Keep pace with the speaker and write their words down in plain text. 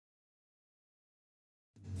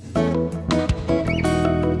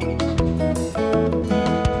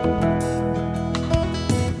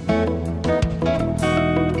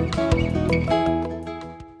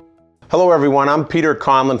Hello everyone, I'm Peter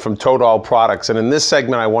Conlon from Todol Products, and in this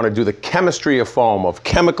segment I want to do the chemistry of foam, of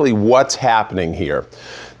chemically what's happening here.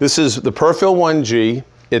 This is the Perfil 1G.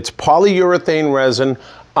 It's polyurethane resin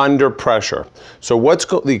under pressure. So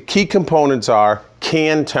the key components are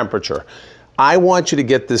can temperature. I want you to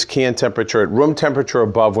get this can temperature at room temperature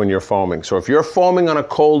above when you're foaming. So if you're foaming on a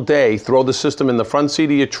cold day, throw the system in the front seat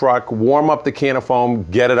of your truck, warm up the can of foam,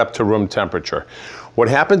 get it up to room temperature. What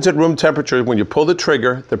happens at room temperature, when you pull the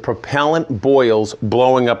trigger, the propellant boils,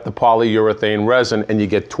 blowing up the polyurethane resin, and you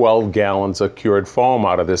get 12 gallons of cured foam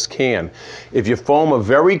out of this can. If you foam a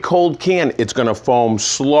very cold can, it's going to foam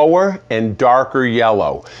slower and darker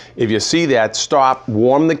yellow. If you see that, stop,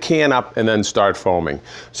 warm the can up, and then start foaming.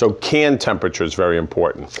 So can temperature is very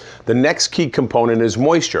important. The next key component is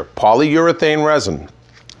moisture. Polyurethane resin.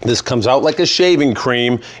 This comes out like a shaving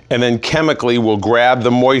cream and then chemically will grab the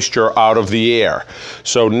moisture out of the air.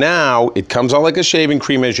 So now it comes out like a shaving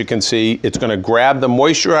cream, as you can see. It's going to grab the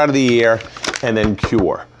moisture out of the air and then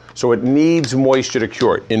cure. So it needs moisture to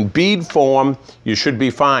cure. In bead form, you should be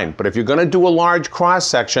fine. But if you're going to do a large cross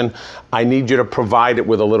section, I need you to provide it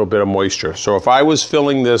with a little bit of moisture. So if I was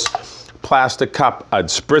filling this plastic cup, I'd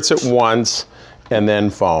spritz it once and then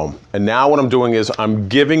foam. And now what I'm doing is I'm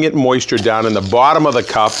giving it moisture down in the bottom of the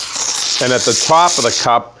cup, and at the top of the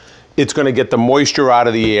cup, it's going to get the moisture out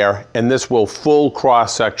of the air, and this will full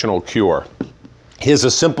cross-sectional cure. Here's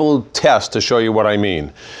a simple test to show you what I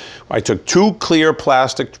mean. I took 2 clear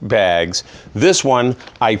plastic bags. This one,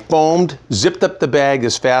 I foamed, zipped up the bag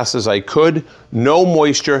as fast as I could, no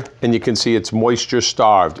moisture, and you can see it's moisture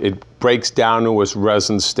starved. It breaks down to its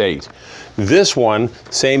resin state. This one,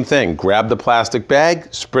 same thing. Grabbed the plastic bag,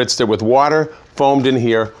 spritzed it with water, foamed in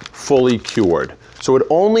here, fully cured. So it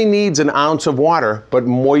only needs an ounce of water, but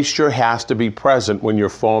moisture has to be present when you're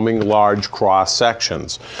foaming large cross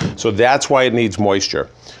sections. So that's why it needs moisture.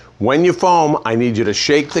 When you foam, I need you to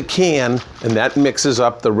shake the can, and that mixes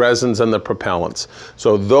up the resins and the propellants.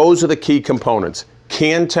 So those are the key components.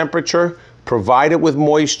 Can temperature, provide it with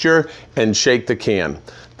moisture, and shake the can.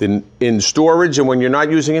 Then in storage and when you're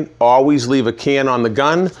not using it, always leave a can on the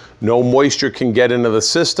gun. No moisture can get into the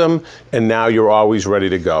system, and now you're always ready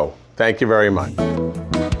to go. Thank you very much.